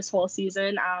surprised by this whole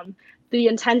season. The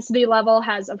intensity level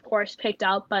has of course picked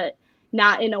up, but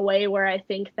not in a way where I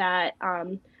think that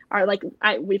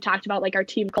we've talked about like our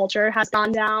team culture has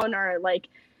gone down, or like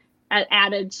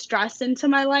added stress into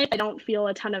my life. I don't feel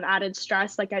a ton of added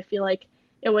stress. Like, I feel like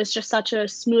it was just such a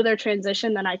smoother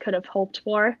transition than I could have hoped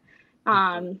for,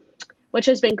 which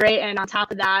has been great. And on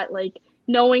top of that, like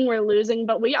knowing we're losing,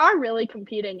 but we are really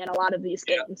competing in a lot of these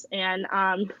games. And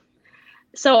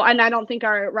and I don't think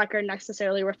our record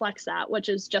necessarily reflects that, which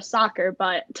is just soccer.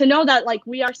 But to know that like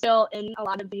we are still in a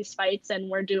lot of these fights and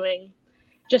we're doing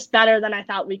just better than I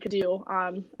thought we could do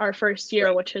our first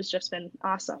year, which has just been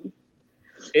awesome.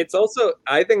 It's also,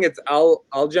 I think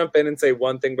I'll jump in and say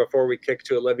one thing before we kick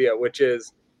to Olivia, which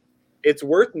is it's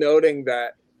worth noting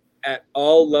that at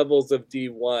all levels of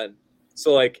D1,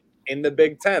 so like in the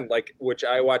Big Ten, like which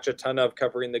I watch a ton of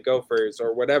covering the Gophers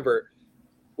or whatever,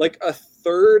 like a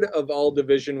third of all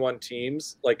Division I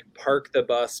teams like park the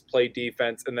bus, play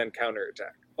defense, and then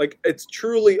counterattack. Like it's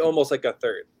truly almost like a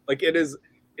third. Like it is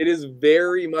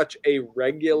very much a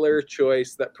regular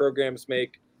choice that programs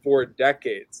make for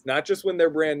decades, not just when they're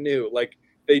brand new. Like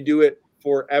they do it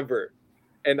forever.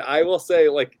 And I will say,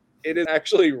 like, it is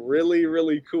actually really,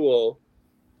 really cool.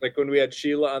 Like when we had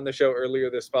Sheila on the show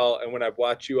earlier this fall, and when I've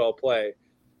watched you all play,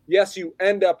 yes, you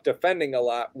end up defending a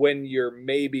lot when you're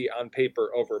maybe on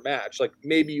paper overmatched. Like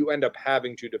maybe you end up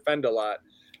having to defend a lot,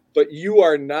 but you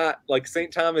are not, like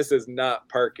St. Thomas is not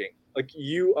parking. Like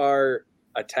you are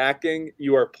attacking,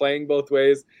 you are playing both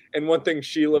ways. And one thing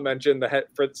Sheila mentioned,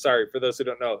 for those who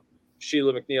don't know,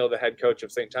 Sheila McNeil, the head coach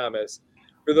of St. Thomas,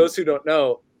 for those who don't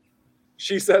know,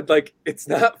 she said like it's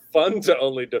not fun to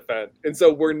only defend, and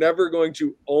so we're never going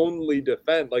to only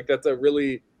defend. Like that's a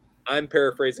really, I'm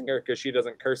paraphrasing her because she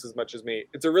doesn't curse as much as me,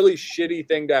 it's a really shitty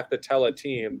thing to have to tell a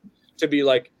team to be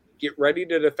like, get ready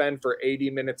to defend for 80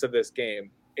 minutes of this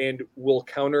game and we'll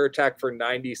counterattack for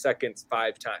 90 seconds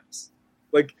 5 times.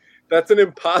 Like That's an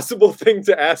impossible thing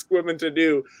to ask women to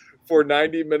do for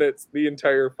 90 minutes the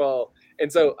entire fall.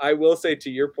 And so I will say,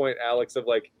 to your point, Alex, of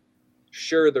like,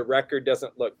 sure, the record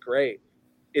doesn't look great.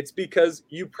 It's because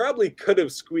you probably could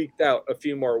have squeaked out a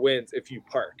few more wins if you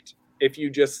parked, if you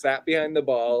just sat behind the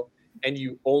ball and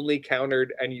you only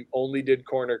countered and you only did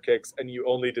corner kicks and you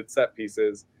only did set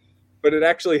pieces. But it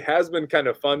actually has been kind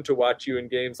of fun to watch you in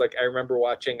games. Like I remember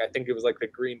watching, I think it was like the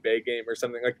Green Bay game or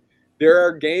something. Like there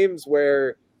are games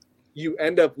where you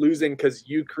end up losing because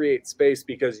you create space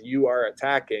because you are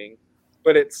attacking,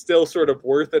 but it's still sort of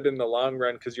worth it in the long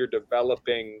run because you're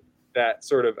developing that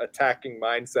sort of attacking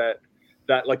mindset,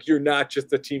 that like you're not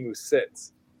just a team who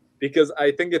sits. Because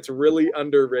I think it's really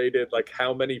underrated, like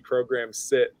how many programs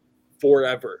sit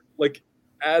forever, like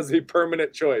as a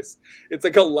permanent choice. It's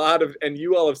like a lot of, and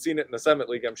you all have seen it in the Summit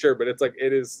League, I'm sure, but it's like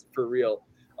it is for real.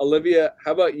 Olivia,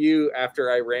 how about you?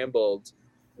 After I rambled,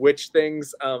 which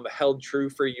things held true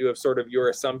for you of sort of your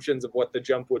assumptions of what the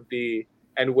jump would be,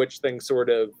 and which things sort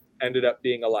of ended up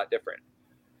being a lot different?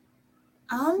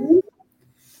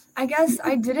 I guess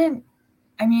I didn't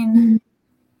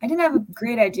have a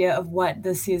great idea of what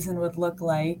this season would look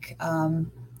like.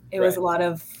 It was a lot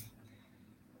of,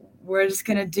 we're just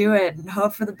going to do it and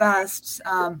hope for the best.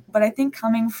 But I think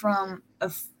coming from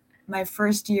my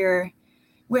first year,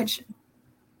 which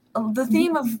the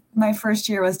theme of my first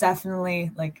year was definitely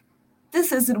like,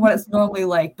 this isn't what it's normally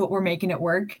like, but we're making it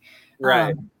work.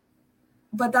 Right.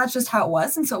 But that's just how it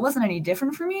was. And so it wasn't any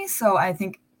different for me. So I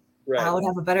think I would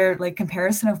have a better like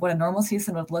comparison of what a normal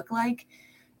season would look like.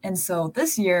 And so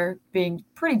this year being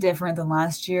pretty different than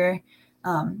last year,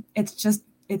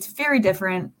 it's very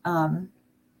different.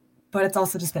 But it's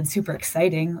also just been super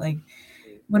exciting. Like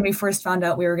when we first found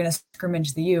out we were going to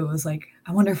scrimmage the U, it was like,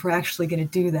 I wonder if we're actually going to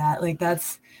do that. Like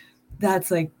that's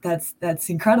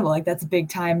incredible. Like that's a big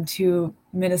time to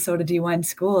Minnesota D1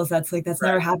 schools. That's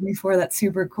never happened before. That's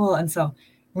super cool. And so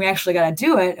when we actually got to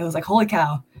do it, it was like, holy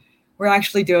cow, we're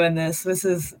actually doing this.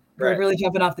 We're really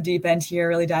jumping off the deep end here,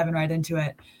 really diving right into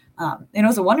it. And it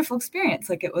was a wonderful experience.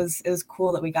 Like it was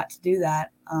cool that we got to do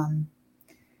that. And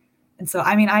so,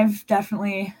 I mean, I've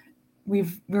definitely,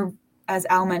 we're, as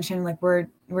Al mentioned, like we're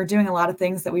doing a lot of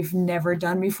things that we've never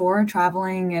done before,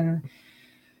 traveling and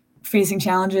facing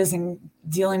challenges and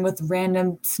dealing with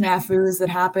random snafus that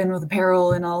happen with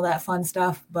apparel and all that fun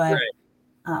stuff. But,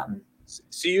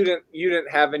 so you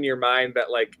didn't have in your mind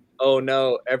that like, oh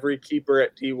no, every keeper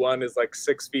at D1 is like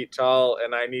 6 feet tall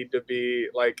and I need to be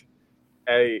like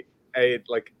a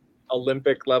like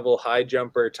Olympic level high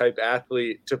jumper type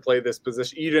athlete to play this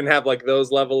position. You didn't have like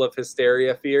those level of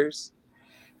hysteria fears?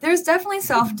 There's definitely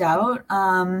self-doubt.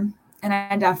 And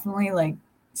I definitely like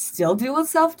still deal with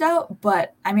self-doubt,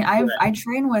 but I mean, I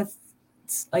train with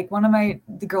like one of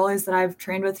the goalies that I've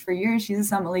trained with for years. She's a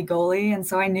Summit League goalie. And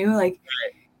so I knew like,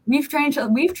 we've trained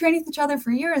with each other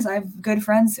for years. I have good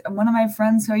friends. One of my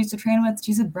friends who I used to train with,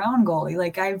 she's a Brown goalie.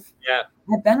 Like I've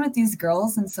been with these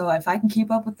girls. And so if I can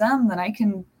keep up with them, then I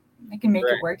can make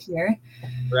it work here.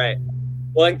 Right.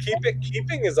 Well, and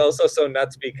keeping is also so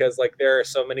nuts because like there are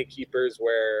so many keepers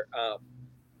where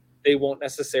they won't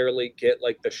necessarily get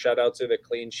like the shutouts or the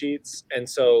clean sheets. And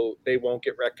so they won't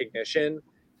get recognition,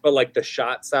 but like the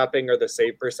shot stopping or the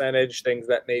save percentage, things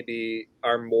that maybe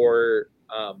are more,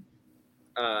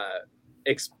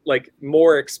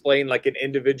 more explain like an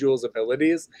individual's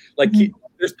abilities. Like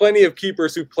there's plenty of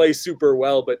keepers who play super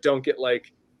well, but don't get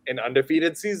like an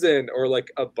undefeated season or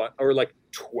like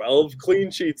 12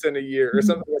 clean sheets in a year or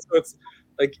something. So it's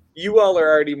like you all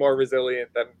are already more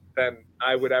resilient than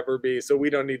I would ever be. So we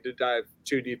don't need to dive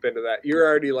too deep into that. You're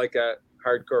already like a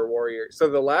hardcore warrior. So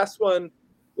the last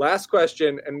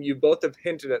question, and you both have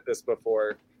hinted at this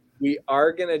before, we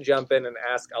are going to jump in and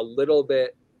ask a little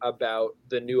bit about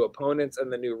the new opponents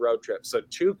and the new road trip. So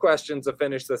 2 questions to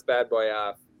finish this bad boy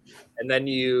off, and then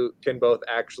you can both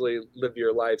actually live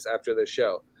your lives after the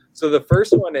show. So the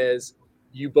first one is,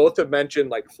 you both have mentioned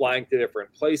like flying to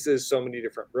different places, so many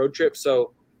different road trips.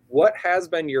 So what has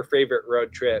been your favorite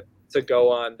road trip to go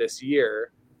on this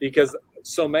year? Because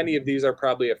so many of these are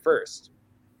probably a first.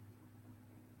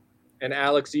 And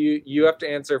Alex, you have to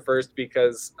answer first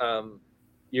because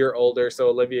you're older, so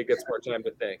Olivia gets more time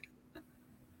to think.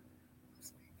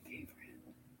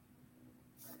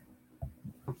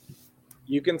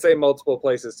 You can say multiple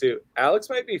places too. Alex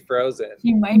might be frozen.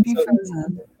 He might be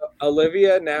frozen.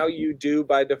 Olivia, now you do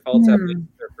by default have to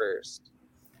answer first.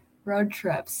 Road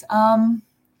trips.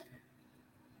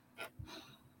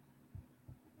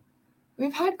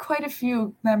 We've had quite a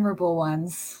few memorable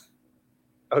ones.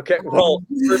 Okay, well,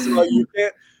 first of all,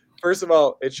 first of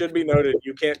all, it should be noted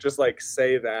you can't just like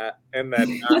say that and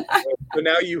then not. So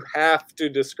now you have to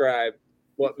describe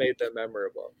what made them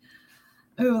memorable.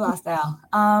 Ooh, lost Al.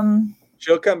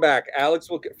 She'll come back. Alex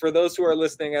will. For those who are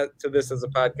listening to this as a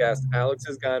podcast, Alex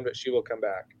is gone, but she will come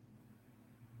back.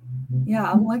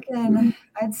 Yeah, I'm looking.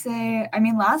 I'd say. I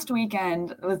mean, last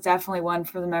weekend was definitely one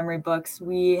for the memory books.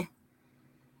 We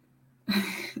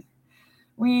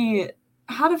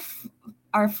had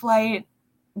our flight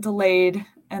delayed,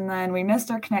 and then we missed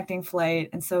our connecting flight,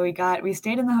 and so we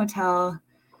stayed in the hotel.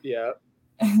 Yeah.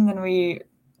 And then we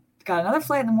got another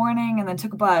flight in the morning, and then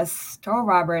took a bus to Oral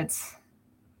Roberts,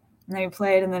 and then we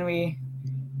played, and then we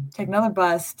take another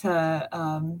bus to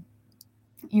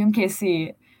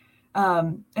UMKC.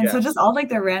 So just all like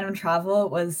the random travel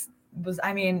was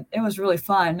I mean, it was really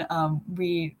fun.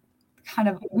 We've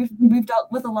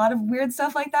dealt with a lot of weird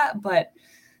stuff like that, but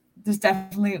there's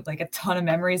definitely like a ton of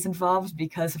memories involved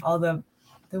because of all the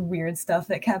weird stuff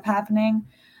that kept happening.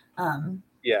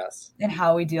 Yes. And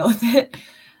how we deal with it.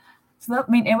 So that,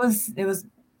 I mean, it was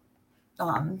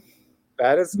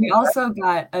that is. We also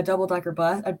got a double-decker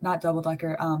bus, not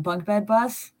double-decker, bunk bed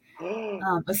bus,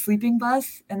 a sleeping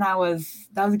bus, and that was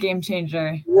a game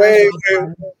changer. Wait.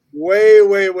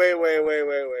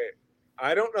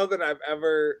 I don't know that I've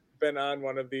ever been on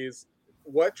one of these.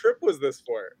 What trip was this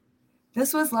for?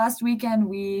 This was last weekend.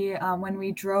 We when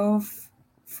we drove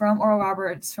from Oral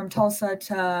Roberts from Tulsa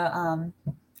to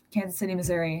Kansas City,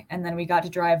 Missouri, and then we got to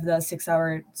drive the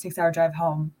 6-hour drive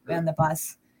home in the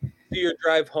bus. So your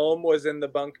drive home was in the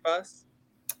bunk bus?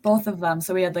 Both of them.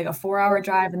 So we had like a 4-hour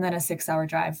drive and then a 6-hour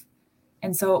drive.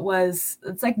 And so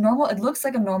it's like normal. It looks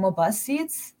like a normal bus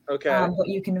seats. Okay. But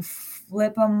you can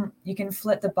flip them. You can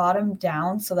flip the bottom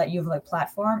down so that you have like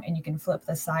platform, and you can flip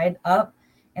the side up.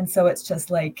 And so it's just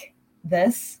like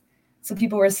this. So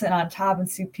people were sitting on top and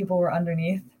people were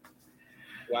underneath.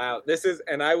 Wow.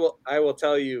 And I will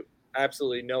tell you,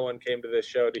 absolutely no one came to this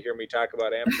show to hear me talk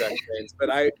about Amtrak trains, but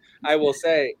I will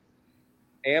say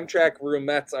Amtrak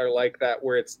roomettes are like that,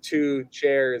 where it's 2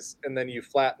 chairs and then you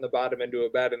flatten the bottom into a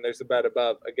bed and there's a bed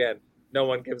above. Again, no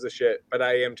one gives a shit, but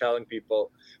I am telling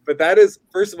people. But that is,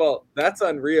 first of all, that's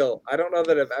unreal. I don't know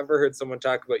that I've ever heard someone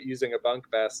talk about using a bunk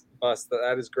bus.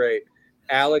 That is great.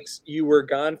 Alex, you were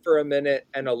gone for a minute,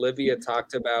 and Olivia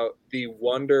talked about the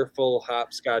wonderful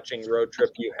hopscotching road trip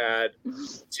you had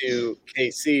to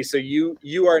KC. So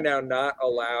you are now not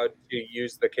allowed to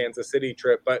use the Kansas City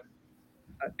trip, but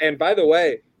and by the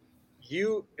way,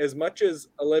 you, as much as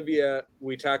Olivia,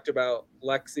 we talked about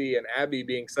Lexi and Abby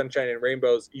being sunshine and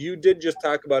rainbows, you did just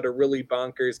talk about a really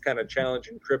bonkers kind of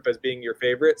challenging trip as being your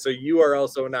favorite. So you are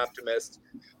also an optimist.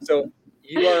 So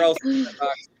you are also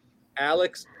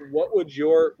Alex, what would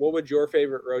your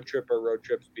favorite road trip or road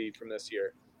trips be from this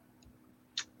year?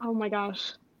 Oh my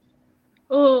gosh.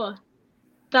 Oh,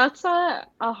 that's a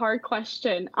hard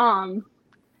question.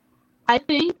 I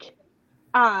think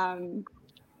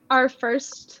our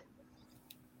first,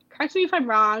 correct me if I'm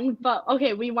wrong, but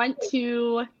okay, we went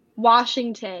to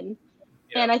Washington,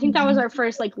 and I think that was our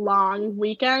first like long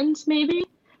weekend maybe.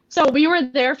 So we were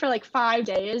there for like 5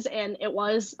 days, and it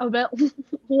was a bit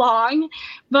long,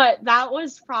 but that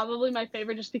was probably my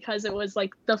favorite just because it was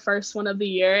like the first one of the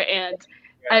year. And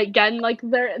again, like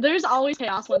there's always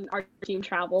chaos when our team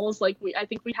travels. Like I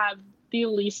think we have the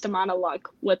least amount of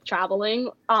luck with traveling.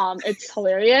 It's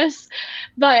hilarious,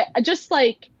 but just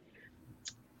like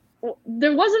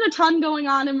there wasn't a ton going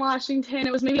on in Washington.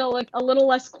 It was maybe a little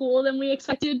less cool than we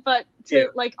expected, but to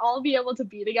like all be able to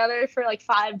be together for like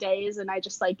 5 days, and I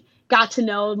just like got to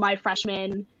know my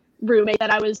freshman roommate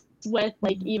that I was with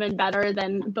like even better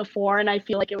than before, and I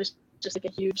feel like it was just like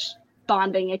a huge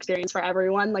bonding experience for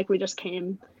everyone. Like we just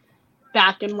came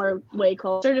back and we're way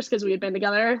closer just because we had been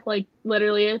together, like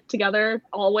literally together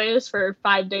always for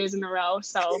 5 days in a row.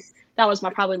 So that was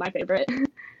probably my favorite.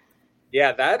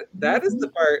 Yeah, that is the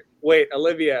part. Wait,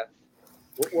 Olivia,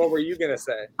 what were you gonna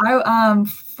say?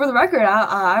 For the record,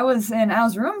 I was in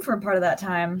Al's room for part of that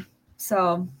time,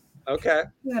 so okay,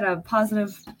 we had a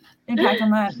positive impact on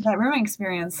that rooming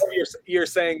experience. So you're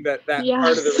saying that yes.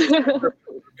 Part of the reason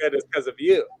we're good is because of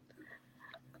you.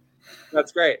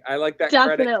 That's great. I like that.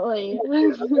 Definitely.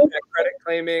 Credit. That credit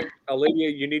claiming. Olivia,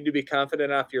 you need to be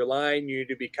confident off your line. You need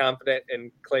to be confident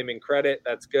in claiming credit.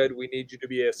 That's good. We need you to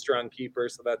be a strong keeper.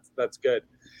 So that's good.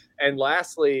 And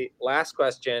lastly, last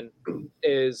question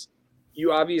is,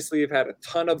 you obviously have had a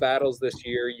ton of battles this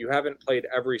year. You haven't played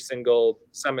every single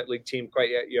Summit League team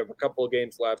quite yet. You have a couple of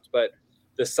games left, but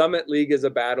the Summit League is a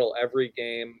battle every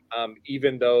game,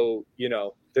 even though,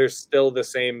 there's still the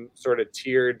same sort of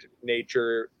tiered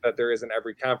nature that there is in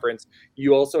every conference.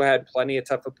 You also had plenty of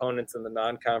tough opponents in the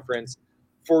non-conference.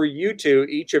 for you two,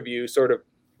 each of you, sort of,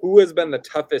 who has been the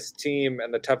toughest team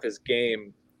and the toughest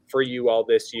game for you all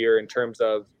this year in terms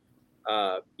of,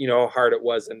 how hard it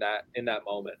was in that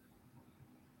moment?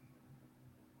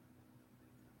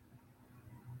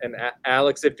 And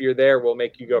Alex, if you're there, we'll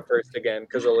make you go first again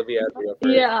because Olivia has to go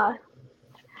first. Yeah.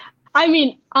 I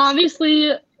mean,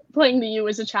 obviously playing the U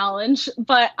is a challenge,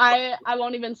 but I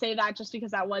won't even say that just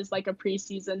because that was like a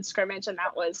preseason scrimmage and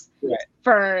that was right.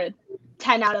 For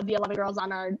 10 out of the 11 girls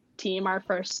on our team, our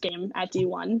first game at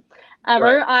D1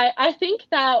 ever. Right. I think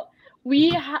that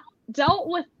we dealt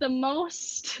with the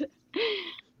most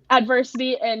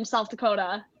adversity in South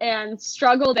Dakota and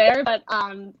struggled there, but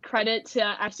credit to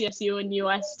FCSU and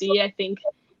USD. I think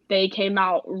they came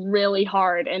out really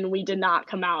hard and we did not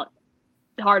come out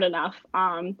hard enough.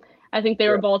 I think they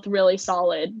were both really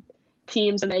solid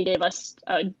teams and they gave us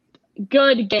a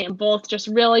good game, both just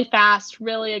really fast,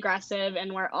 really aggressive,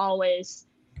 and we're always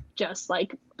just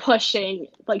like pushing,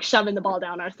 like shoving the ball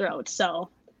down our throats. So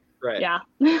yeah.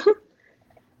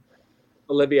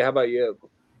 Olivia, how about you?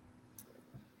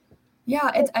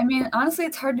 Yeah, honestly,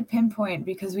 it's hard to pinpoint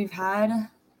because we've had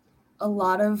a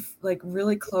lot of like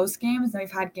really close games and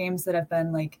we've had games that have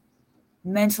been like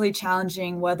mentally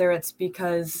challenging, whether it's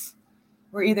because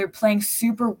we're either playing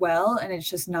super well and it's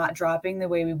just not dropping the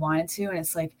way we want it to. And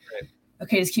it's like,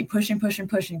 okay, just keep pushing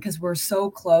because we're so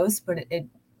close, but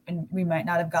and we might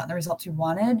not have gotten the results we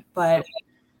wanted. But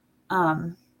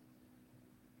I'm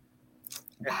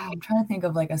trying to think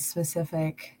of like a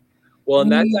specific. Well,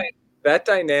 and that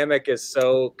dynamic is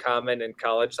so common in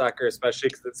college soccer, especially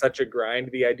because it's such a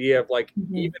grind. The idea of like,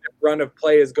 even if run of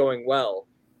play is going well,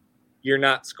 you're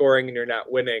not scoring and you're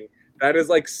not winning. That is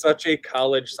like such a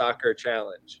college soccer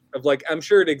challenge of like, I'm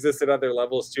sure it exists at other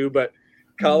levels too, but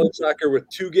college soccer with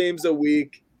 2 games a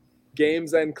week,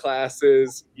 games and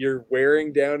classes, you're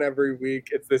wearing down every week.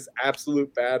 It's this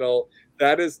absolute battle.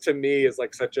 That is, to me, is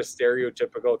like such a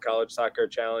stereotypical college soccer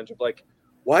challenge of like,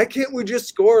 why can't we just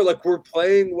score? Like, we're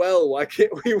playing well. Why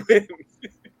can't we win?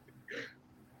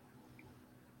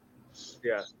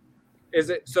 Yeah.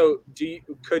 Is it so?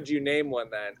 Could you name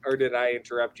one then, or did I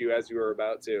interrupt you as you were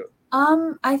about to?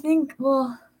 I think.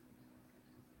 Well,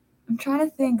 I'm trying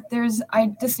to think.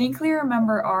 I distinctly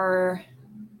remember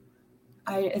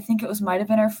I think it might have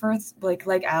been our first,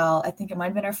 like Al. I think it might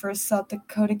have been our first South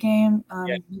Dakota game,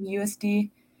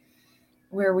 USD,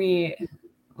 where we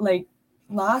like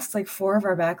lost like 4 of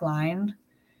our back line.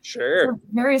 Sure. For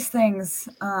various things.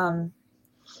 And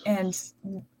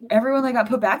everyone that got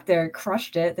put back there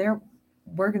crushed it. They're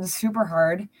working super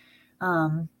hard.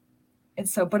 And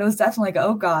so, but it was definitely like,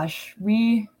 oh gosh,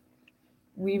 we've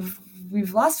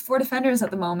lost 4 defenders at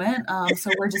the moment.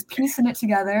 So we're just piecing it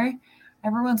together.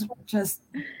 Everyone's just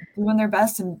doing their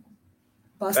best and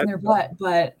busting their butt,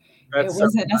 but it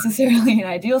wasn't necessarily an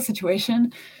ideal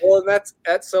situation. Well, and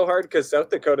that's so hard because South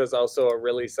Dakota is also a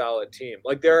really solid team.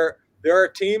 Like there are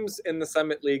teams in the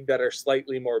Summit League that are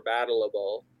slightly more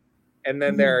battleable, and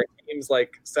then there are teams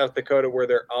like South Dakota where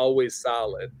they're always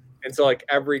solid, and so like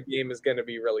every game is going to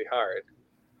be really hard.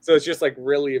 So it's just like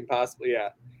really impossible. Yeah,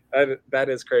 that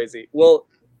is crazy. Well,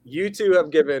 you two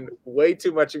have given way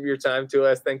too much of your time to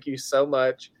us. Thank you so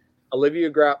much,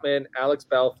 Olivia Grotman, Alex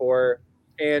Balfour.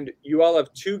 And you all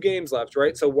have 2 games left,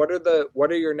 right? So what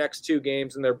are your next 2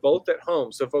 games? And they're both at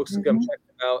home. So folks can come check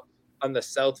them out on the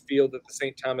South Field at the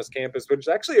St. Thomas campus, which is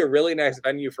actually a really nice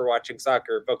venue for watching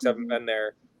soccer. If folks haven't been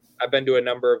there. I've been to a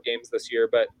number of games this year,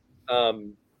 but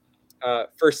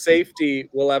for safety,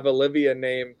 we'll have Olivia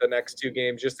name the next 2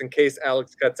 games just in case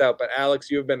Alex cuts out. But Alex,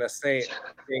 you've been a saint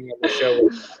being on the show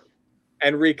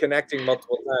and reconnecting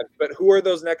multiple times. But who are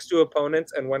those next 2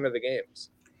 opponents and when are the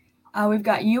games? We've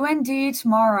got UND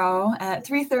tomorrow at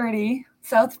 3:30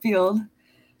 Southfield.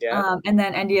 Yeah. And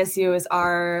then NDSU is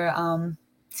our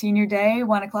senior day,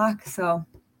 1:00. So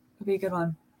it'll be a good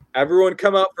one. Everyone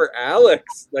come out for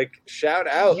Alex. Like, shout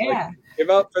out. Yeah. Like, give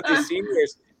out for the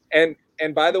seniors. And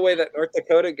by the way, that North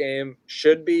Dakota game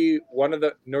should be one of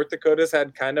the – North Dakota's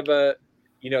had kind of a –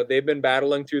 they've been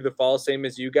battling through the fall, same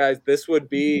as you guys. This would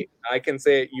be – I can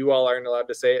say it. You all aren't allowed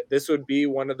to say it. This would be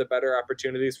one of the better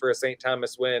opportunities for a St.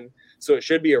 Thomas win. So it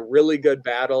should be a really good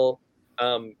battle.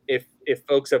 If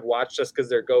folks have watched us because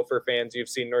they're Gopher fans, you've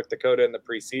seen North Dakota in the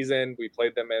preseason. We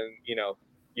played them in,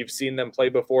 you've seen them play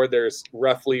before. There's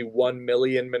roughly 1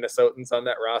 million Minnesotans on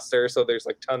that roster. So there's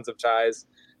like tons of ties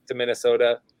to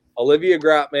Minnesota. Olivia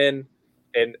Grotman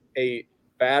and a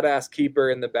badass keeper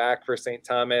in the back for St.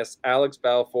 Thomas. Alex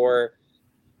Balfour,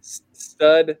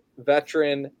 stud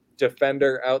veteran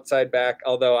defender outside back.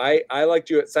 Although I liked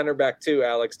you at center back too,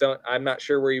 Alex. I'm not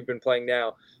sure where you've been playing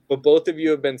now. but both of you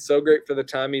have been so great for the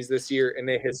Tommies this year in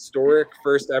a historic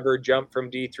first ever jump from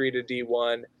D3 to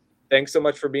D1. Thanks so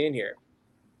much for being here.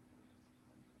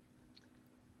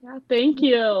 Yeah, thank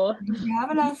you. Thanks for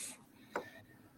having us.